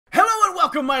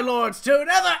Welcome, my lords, to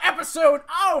another episode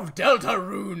of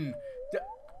Deltarune.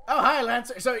 Oh, hi,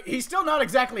 Lancer. So, he's still not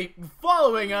exactly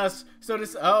following us, so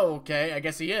this... Oh, okay, I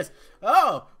guess he is.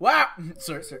 Oh, wow.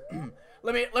 Sir.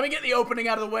 Let me get the opening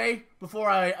out of the way before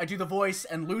I do the voice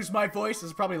and lose my voice. This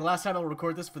is probably the last time I'll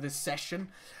record this for this session.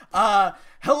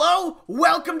 Hello,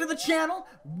 welcome to the channel.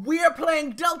 We are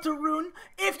playing Deltarune.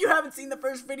 If you haven't seen the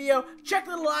first video, check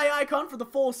the little eye icon for the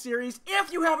full series.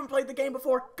 If you haven't played the game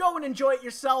before, go and enjoy it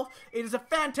yourself. It is a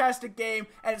fantastic game,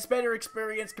 and it's better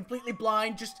experience, completely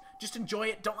blind. Just enjoy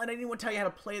it. Don't let anyone tell you how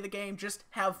to play the game. Just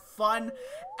have fun.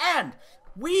 And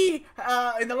we,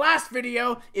 in the last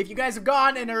video, if you guys have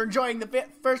gone and are enjoying the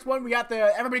first one, we got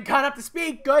everybody caught up to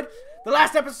speed, good. The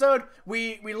last episode,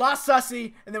 we lost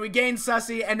Sussy, and then we gained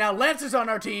Sussy, and now Lancer's on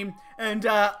our team, and,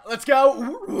 let's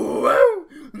go. Whoa,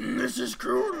 this is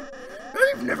cool.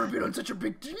 I've never been on such a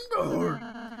big team before.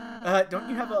 Don't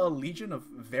you have a legion of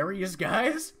various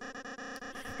guys?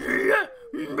 Yeah,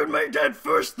 but my dad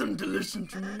forced them to listen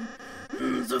to me,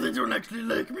 so they don't actually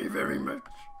like me very much.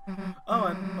 Oh,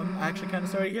 I'm actually kind of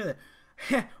sorry to hear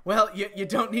that. Well, you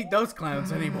don't need those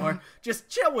clowns anymore. Just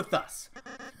chill with us.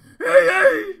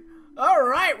 Hey!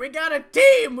 Alright, we got a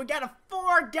team! We got a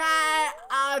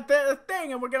 4-guy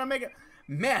thing, and we're gonna make it...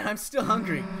 Man, I'm still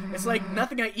hungry. It's like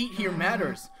nothing I eat here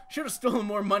matters. Should have stolen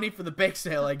more money for the bake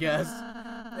sale, I guess.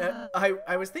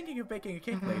 I was thinking of baking a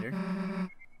cake later.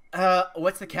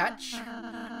 What's the catch?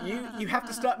 You have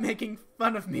to stop making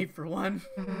fun of me for one.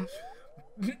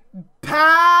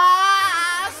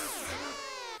 Pass!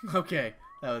 Okay,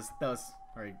 that was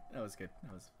alright. That was good.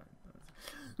 That was fun.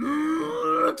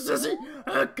 Look, Sissy,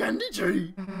 a candy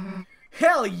tree.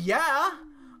 Hell yeah!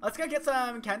 Let's go get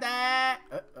some candy. Are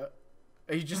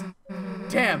you just...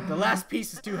 Damn, the last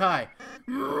piece is too high.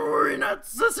 Worry not,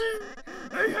 Sissy.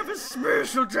 I have a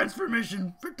special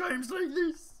transformation for times like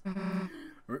this.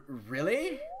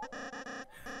 Really?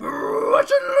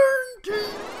 Watch and learn, team.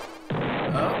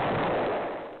 Oh.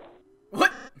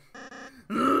 What?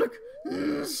 Look,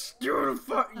 still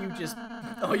fuck. You just...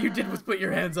 All you did was put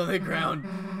your hands on the ground.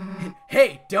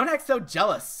 Hey, don't act so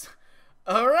jealous.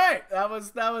 Alright, that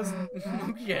was...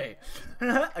 Okay.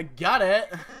 I got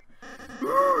it.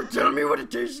 Ooh, tell me what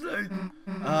it tastes like.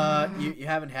 You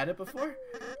haven't had it before?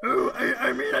 Oh,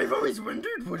 I mean, I've always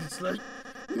wondered what it's like,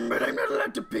 but I'm not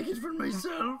allowed to pick it for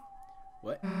myself.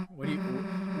 What? What do you...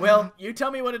 Well, you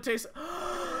tell me what it tastes...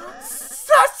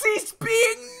 Sussy's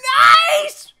being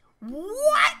nice!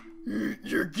 What?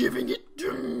 You're giving it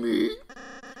to me?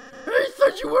 I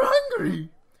thought you were hungry.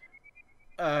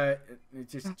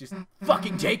 Just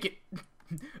fucking take it.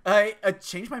 I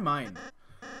changed my mind.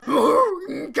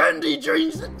 Oh, candy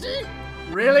drains the teeth.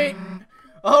 Really?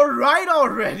 Alright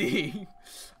already.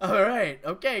 Alright,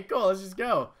 okay, cool, let's just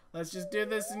go. Let's just do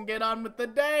this and get on with the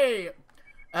day.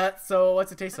 So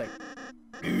what's it taste like?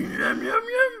 Yum, yum,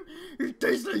 yum. It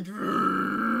tastes like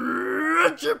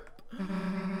ketchup.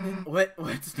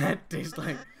 What's that taste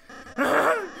like?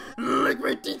 Like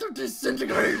my teeth are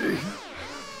disintegrating.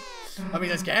 I mean,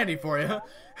 that's candy for you.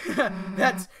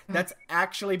 That's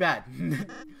actually bad.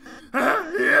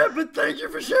 Yeah, but thank you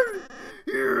for sharing.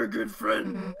 You're a good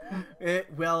friend.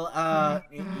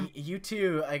 You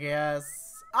too, I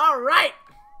guess. Alright!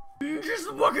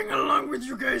 Just walking along with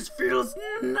you guys feels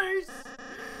nice.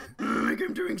 Like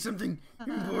I'm doing something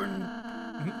important.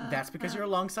 That's because you're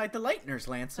alongside the Lighteners,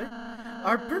 Lancer.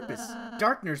 Our purpose,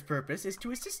 Darkner's purpose, is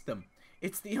to assist them.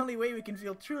 It's the only way we can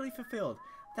feel truly fulfilled.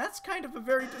 That's kind of a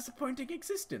very disappointing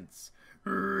existence.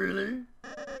 Really?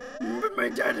 But my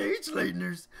dad hates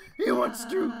Lighteners. He wants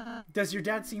to. Does your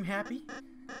dad seem happy?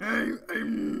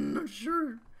 I'm not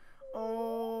sure.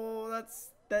 Oh,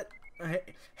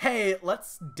 Hey,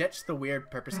 let's ditch the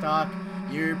weird purpose talk.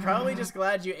 You're probably just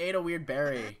glad you ate a weird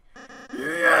berry.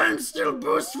 Yeah, I'm still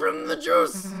boost from the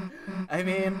juice. I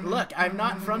mean, look, I'm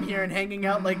not from here and hanging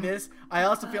out like this. I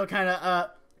also feel kind of,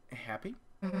 happy?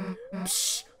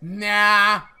 Psh,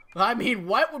 nah. I mean,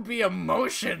 what would be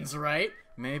emotions, right?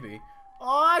 Maybe.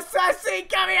 Oh, Sussy,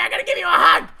 come here. I'm gonna give you a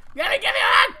hug. You gotta give me a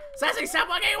hug. Sussy, stop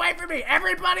walking away from me.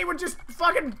 Everybody would just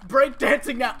fucking break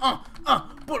dancing now.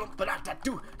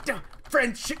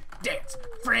 Friendship dance.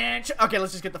 Friendship. Okay,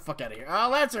 let's just get the fuck out of here. Oh,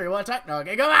 Lancer, you want to talk? No,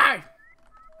 okay, go back.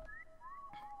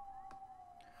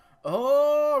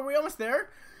 Oh, are we almost there?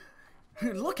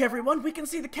 Look, everyone, we can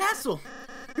see the castle.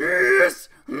 Yes,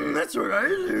 that's where I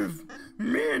live.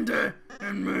 Me and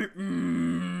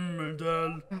my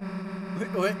dad.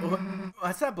 Wait,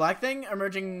 what's that black thing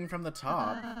emerging from the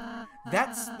top?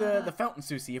 That's the fountain,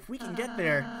 Susie. If we can get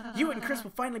there, you and Chris will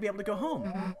finally be able to go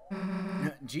home.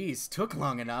 Jeez, took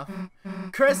long enough.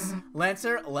 Chris,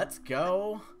 Lancer, let's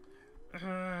go.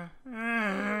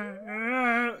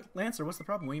 Lancer, what's the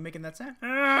problem? Why are you making that sound?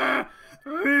 Are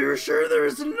you sure there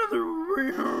is another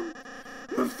way home?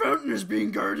 The fountain is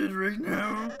being guarded right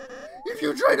now. If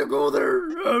you try to go there,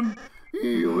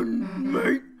 you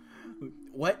might.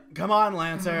 What? Come on,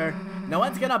 Lancer. No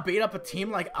one's gonna beat up a team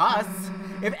like us.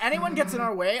 If anyone gets in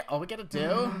our way, all we gotta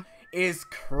do is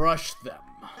crush them.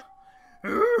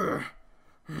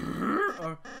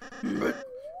 But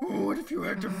what if you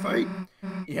had to fight?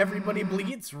 Everybody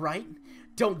bleeds, right?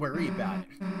 Don't worry about it.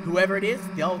 Whoever it is,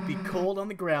 they'll be cold on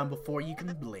the ground before you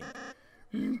can blink.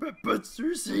 But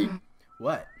Cersei...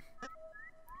 What?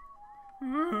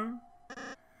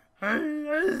 I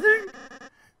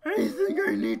think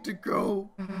I need to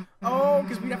go. Oh,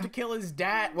 because we'd have to kill his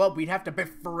dad. Well, we'd have to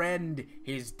befriend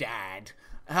his dad.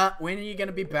 When are you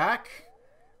gonna be back?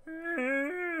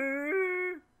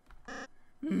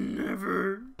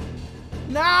 Never.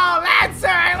 No, Lancer,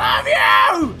 I love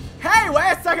you! Hey,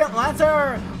 wait a second,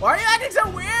 Lancer. Why are you acting so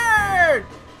weird?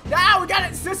 No, we got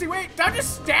it, Sissy. Wait, don't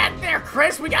just stand there,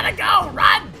 Chris. We gotta go.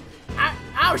 Run!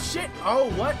 Ow, shit.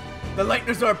 Oh, what? The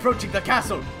Lightners are approaching the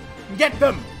castle. Get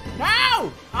them.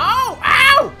 No! Oh,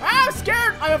 ow! I'm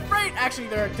scared. I'm afraid. Actually,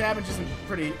 their damage isn't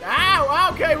pretty. Ow,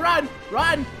 okay, run.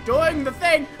 Run. Doing the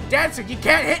thing. Dancer, you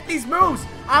can't hit these moves.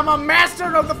 I'm a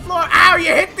master of the floor. Ow,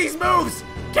 you hit these moves.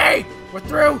 Okay, we're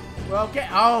through. We're okay.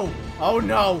 Oh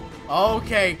no.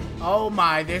 Okay. Oh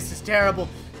my, this is terrible.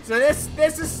 So this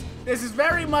is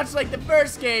very much like the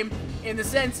first game in the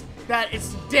sense that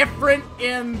it's different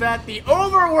in that the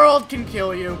overworld can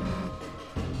kill you.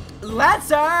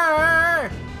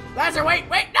 Lancer! Lancer, wait,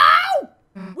 no!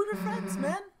 We were friends,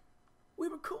 man. We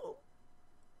were cool.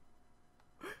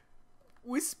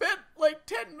 We spent like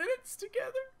 10 minutes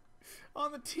together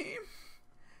on the team.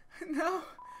 No.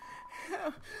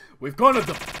 We've gone to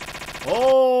the...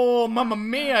 Oh, mamma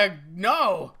mia,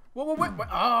 no. Wait.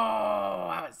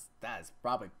 Oh, that's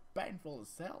probably painful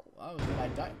as hell. Oh, did I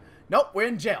die? Nope, we're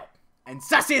in jail. And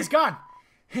Sassy is gone.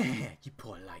 You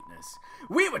poor Lightners.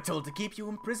 We were told to keep you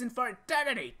in prison for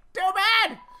eternity. Too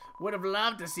bad. Would have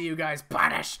loved to see you guys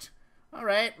punished. All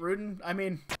right, Rudin. I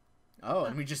mean... Oh,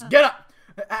 and we just get up.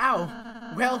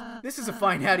 Ow. Well, this is a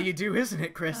fine how do you do, isn't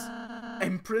it, Chris?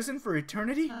 In prison for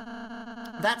eternity?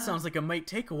 That sounds like it might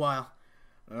take a while.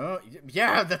 Oh,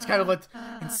 yeah, that's kind of what...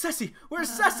 And Ceci! Where's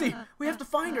Ceci? We have to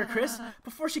find her, Chris,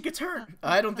 before she gets hurt.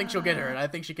 I don't think she'll get hurt. I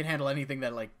think she can handle anything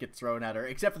that, like, gets thrown at her,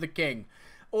 except for the king.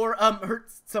 Or,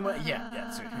 hurt someone... Yeah,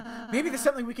 sorry. Maybe there's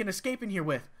something we can escape in here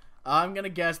with. I'm gonna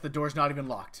guess the door's not even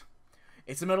locked.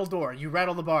 It's a metal door. You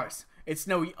rattle the bars. It's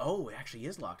no... Oh, it actually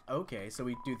is locked. Okay, so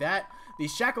we do that.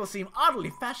 These shackles seem oddly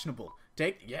fashionable.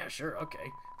 Yeah, sure,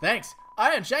 okay. Thanks.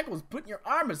 Iron shackles put in your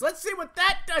armors. Let's see what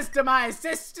that does to my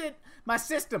system.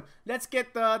 Let's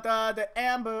get the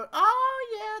amber. Oh,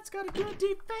 yeah, it's got a good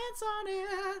defense on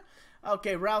it.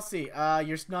 Okay, Rousey,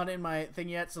 you're not in my thing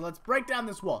yet, so let's break down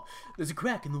this wall. There's a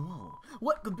crack in the wall.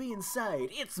 What could be inside?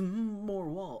 It's more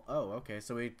wall. Oh, okay,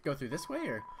 so we go through this way,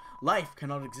 or? Life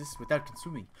cannot exist without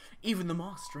consuming. Even the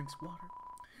moss drinks water.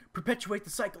 Perpetuate the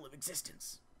cycle of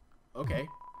existence. Okay.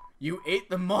 You ate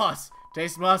the moss.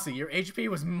 Taste mossy. Your HP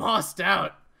was mossed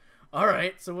out.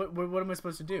 Alright, so what am I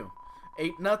supposed to do?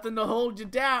 Ain't nothing to hold you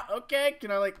down. Okay, can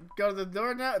I, like, go to the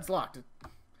door now? It's locked.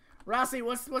 Rousey,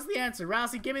 what's the answer?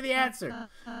 Rousey, give me the answer.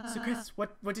 So, Chris,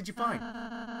 what did you find?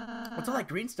 What's all that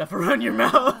green stuff around your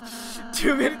mouth?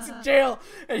 2 minutes in jail,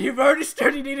 and you've already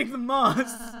started eating the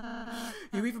moss.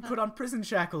 You even put on prison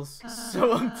shackles.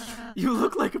 So, you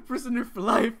look like a prisoner for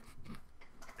life.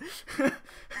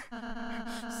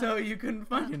 So, you couldn't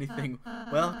find anything.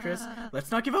 Well, Chris,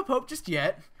 let's not give up hope just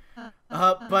yet.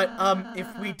 But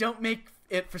if we don't make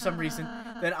it for some reason,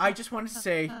 then I just wanted to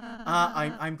say,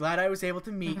 I'm glad I was able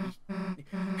to meet.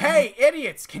 Hey,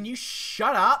 idiots! Can you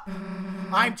shut up?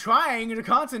 I'm trying to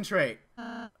concentrate.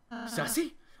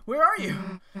 Sussy, where are you?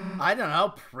 I don't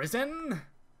know, prison?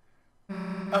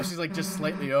 Oh, she's like just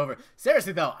slightly over.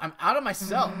 Seriously though, I'm out of my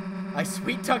cell. I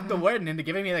sweet tucked the warden into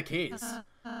giving me the keys.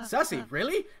 Sussy,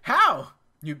 really? How?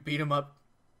 You beat him up.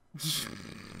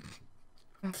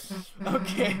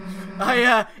 Okay,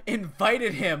 I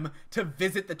invited him to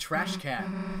visit the trash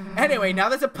can. Anyway, now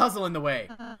there's a puzzle in the way.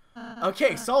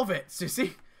 Okay, solve it,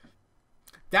 Susie.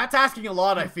 That's asking a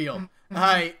lot, I feel.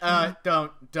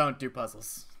 Don't do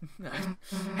puzzles.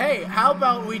 Hey, how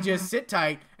about we just sit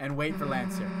tight and wait for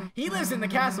Lancer? He lives in the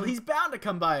castle. He's bound to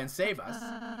come by and save us.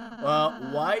 Well,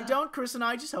 why don't Chris and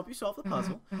I just help you solve the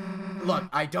puzzle? Look,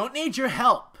 I don't need your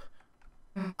help.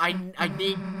 I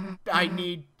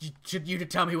need you to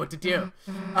tell me what to do.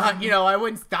 You know, I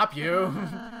wouldn't stop you.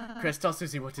 Chris, tell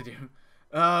Susie what to do.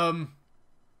 I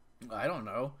don't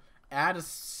know. Add a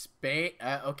space.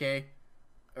 Okay.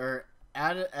 Or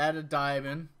add a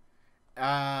diamond.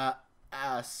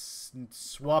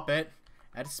 Swap it.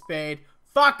 Add a spade.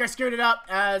 Fuck, I screwed it up.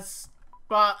 Add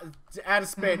a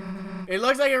spade. It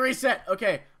looks like a reset.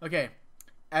 Okay.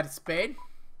 Add a spade.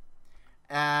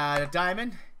 Add a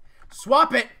diamond.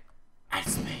 Swap it. Add a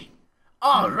spade.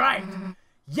 Alright.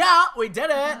 Yeah, we did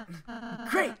it.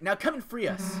 Great, now come and free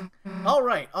us.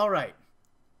 Alright.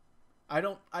 I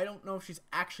don't know if she's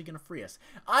actually gonna free us.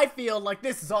 I feel like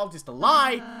this is all just a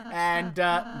lie, and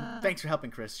thanks for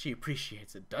helping, Chris. She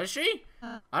appreciates it. Does she?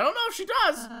 I don't know if she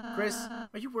does. Chris,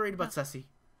 are you worried about Sussy?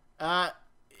 Yeah,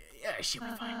 she'll be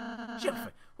fine.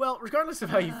 Well, regardless of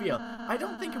how you feel, I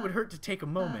don't think it would hurt to take a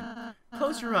moment.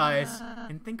 Close your eyes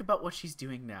and think about what she's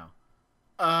doing now.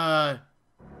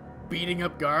 Beating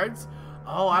up guards?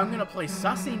 Oh, I'm gonna play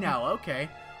Sussy now. Okay.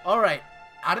 Alright,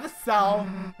 out of the cell.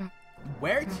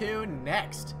 Where to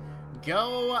next?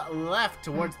 Go left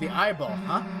towards the eyeball,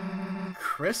 huh?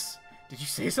 Chris, did you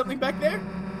say something back there?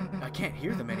 I can't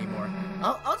hear them anymore.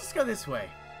 I'll just go this way.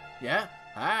 Yeah?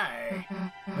 Hi.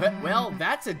 Well,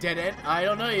 that's a dead end. I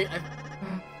don't know.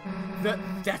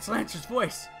 That's Lancer's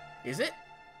voice. Is it?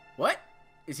 What?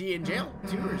 Is he in jail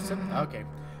too or something? Okay.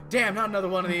 Damn, not another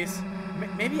one of these.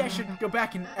 Maybe I should go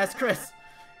back and ask Chris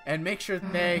and make sure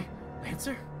they...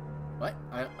 Lancer? What?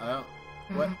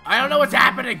 What? I don't know what's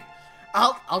happening.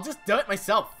 I'll just do it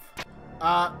myself.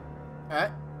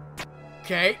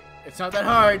 Okay. It's not that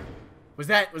hard. Was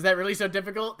that really so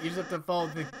difficult? You just have to follow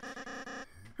the...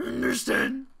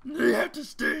 Understand? They have to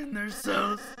stay in their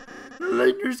cells. The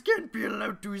Lightners can't be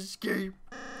allowed to escape.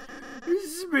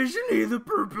 Especially the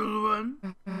purple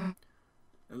one.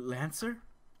 Lancer?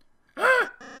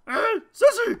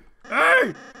 Sussy!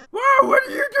 Hey! Wow, what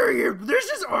are you doing here? This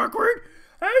is awkward.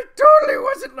 I totally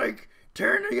wasn't, like,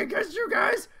 turning against you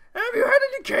guys. Have you had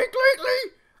any cake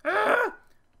lately?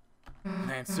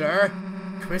 Lancer,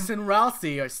 Chris and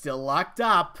Ralsei are still locked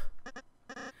up.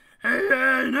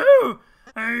 I know.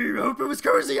 I hope it was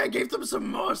cozy. I gave them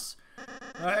some moss.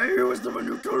 I was the one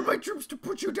who told my troops to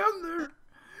put you down there.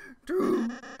 To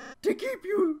keep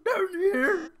you down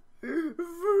here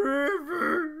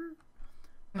forever.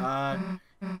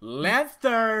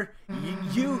 Lancer,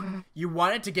 you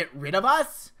wanted to get rid of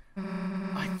us?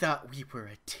 I thought we were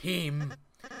a team.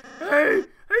 Hey,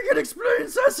 I can explain,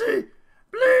 Sussy.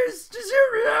 Please, just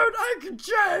hear me out. I can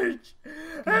change.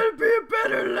 I'll be a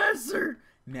better Lancer.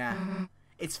 Nah,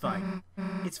 it's fine.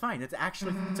 It's fine. It's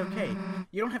okay.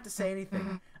 You don't have to say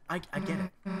anything. I get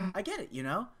it. I get it, you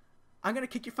know? I'm gonna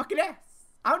kick your fucking ass.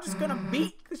 I'm just gonna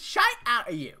beat the shite out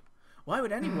of you. Why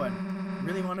would anyone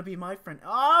really want to be my friend?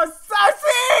 Oh,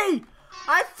 Sussy!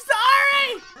 I'm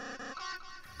sorry!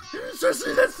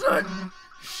 Sussy, that's not...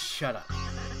 Shut up.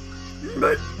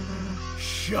 But...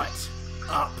 Shut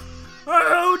up.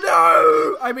 Oh,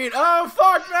 no! I mean, oh,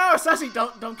 fuck, no! Sussy,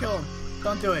 don't kill him.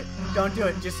 Don't do it. Don't do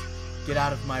it. Just get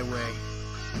out of my way.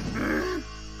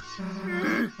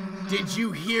 Did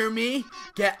you hear me?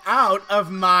 Get out of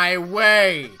my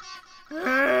way!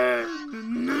 No.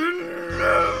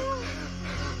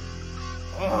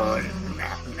 Oh,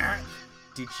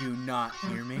 did you not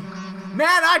hear me?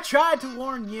 Man, I tried to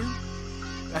warn you.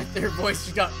 Their voice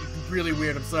just got really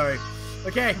weird, I'm sorry.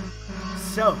 Okay,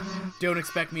 so, don't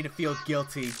expect me to feel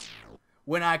guilty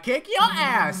when I kick your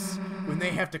ass, when they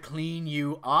have to clean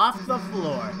you off the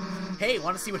floor. Hey,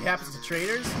 want to see what happens to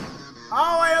traitors?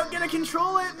 Oh, I don't get to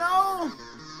control it, no!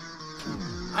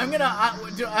 I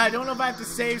don't know if I have to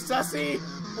save Sussy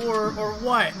or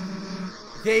what.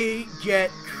 They get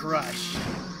crushed.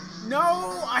 No,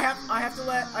 I have to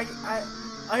let,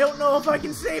 I don't know if I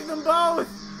can save them both.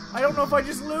 I don't know if I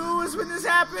just lose when this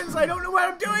happens. I don't know what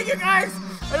I'm doing, you guys.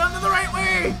 I don't know the right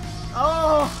way.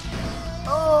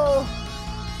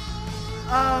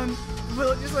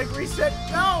 Will it just like reset?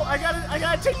 No, I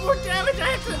gotta take more damage.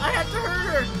 I have to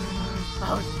hurt her.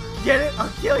 Oh, get it? I'll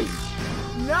kill you.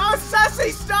 No,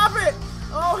 Sussy, stop it.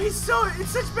 Oh, it's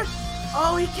such bad.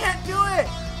 Oh, he can't do it.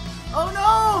 Oh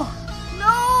no!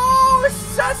 No!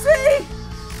 Sussy!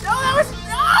 No,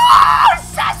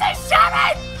 Sussy, stop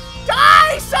it!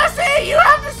 Die, Sussy! You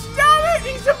have to stop it!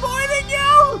 He's avoiding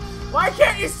you! Why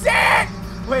can't you see it?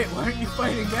 Wait, why aren't you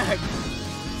fighting back?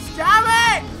 Stop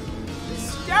it!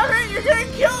 Stop it! You're gonna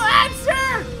kill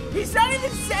Lancer! He's not even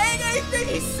saying anything!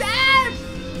 He's sad!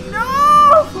 No!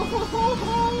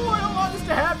 I don't want this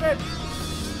to happen!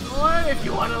 What if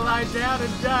you want to lie down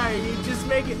and die? You just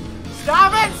make it...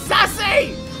 Stop it,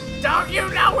 Sussy! Don't you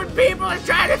know when people are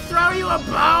trying to throw you a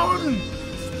bone?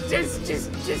 Just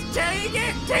take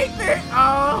it! Take it!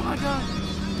 Oh my god.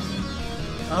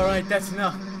 Alright, that's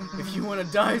enough. If you want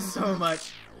to die so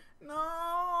much.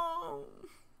 No.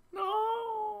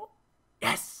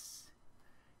 Yes!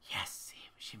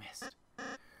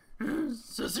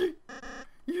 Sissy,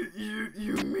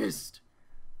 you missed.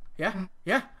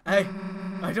 Yeah, I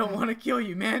don't want to kill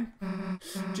you, man.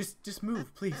 Just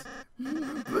move, please.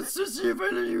 But Sissy, if I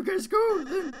let you guys go,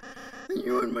 then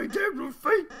you and my dad will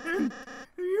fight, and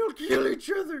you'll kill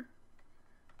each other.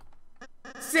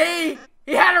 See?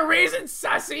 He had a reason,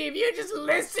 Sussy. If you just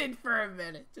listen for a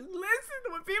minute. Just listen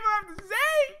to what people have to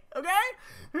say, okay?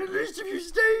 At least if you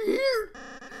stay here,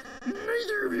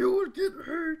 neither of you will get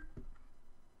hurt.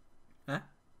 Huh?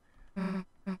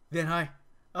 Then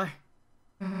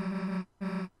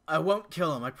I won't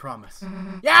kill him, I promise.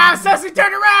 Yeah, Sussy,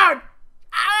 turn around!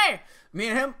 Hey! Me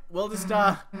and him, we'll just,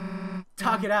 talk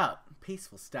it out.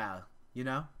 Peaceful style, you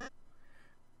know?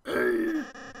 I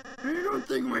don't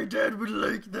think my dad would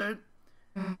like that.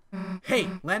 Hey,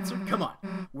 Lancer, come on.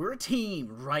 We're a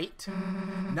team, right?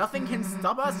 Nothing can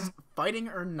stop us, fighting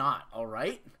or not,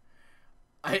 alright?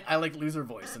 I like loser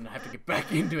voice and I have to get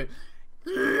back into it.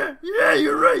 Yeah,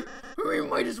 you're right. We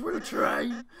might as well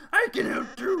try. I can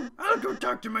help too. I'll go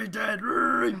talk to my dad,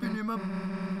 raping him up.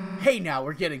 Hey, now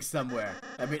we're getting somewhere.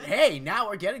 I mean, hey, now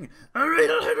we're getting... Alright,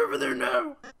 I'll head over there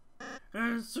now.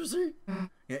 Susie?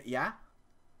 Yeah?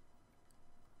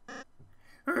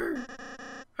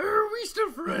 Are we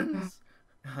still friends?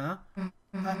 Huh?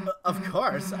 Of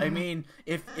course. I mean,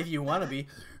 if you want to be.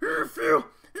 Phil,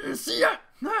 see ya.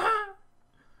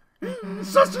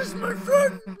 Sussy's my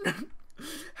friend.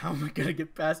 How am I gonna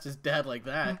get past his dad like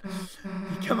that?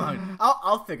 Come on,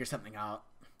 I'll figure something out.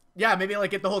 Yeah, maybe like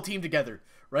get the whole team together,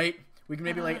 right? We can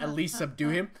maybe like at least subdue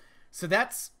him. So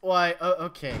that's why.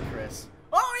 Okay, Chris.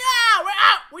 Oh yeah, we're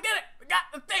out. We did it. We got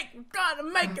the thing. We're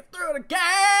gonna make it through the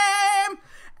game.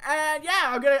 And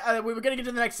yeah, we were gonna get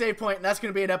to the next save point, and that's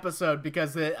gonna be an episode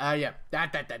because yeah,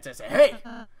 that's it. Hey,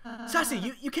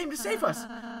 Sussy, you came to save us.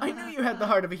 I knew you had the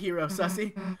heart of a hero,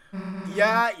 Sussy.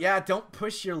 Yeah, don't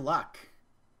push your luck.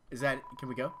 Is that? Can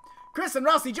we go? Chris and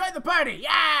Rossi, join the party.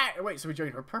 Yeah. Wait, so we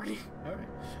joined her party? All right.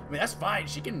 I mean, that's fine.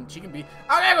 She can be.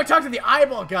 I'm gonna go talk to the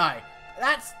eyeball guy.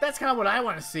 That's kind of what I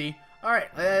want to see. All right,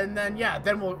 and then yeah,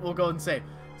 then we'll go and say,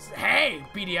 hey,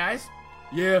 beady eyes.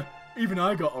 Yeah, even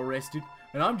I got arrested.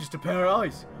 And I'm just a pair of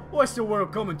eyes. What's the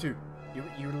world coming to?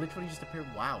 You're literally just a pair.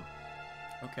 Wow.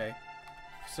 Okay.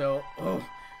 So,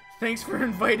 thanks for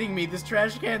inviting me. This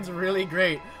trash can's really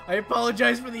great. I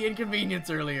apologize for the inconvenience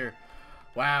earlier.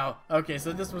 Wow. Okay,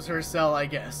 so this was her cell, I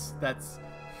guess. That's...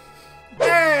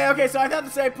 Hey, okay, so I found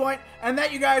the save point, and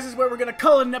that, you guys, is where we're gonna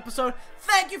call it an episode.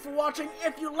 Thank you for watching.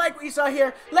 If you like what you saw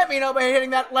here, let me know by hitting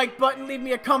that like button. Leave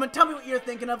me a comment. Tell me what you're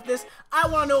thinking of this. I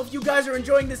want to know if you guys are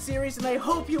enjoying this series, and I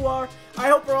hope you are. I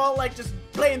hope we're all, like, just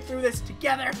playing through this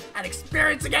together and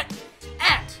experiencing it.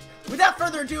 And without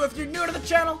further ado, if you're new to the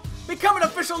channel, become an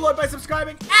official Lord by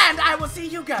subscribing, and I will see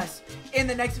you guys in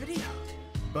the next video.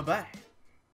 Bye-bye.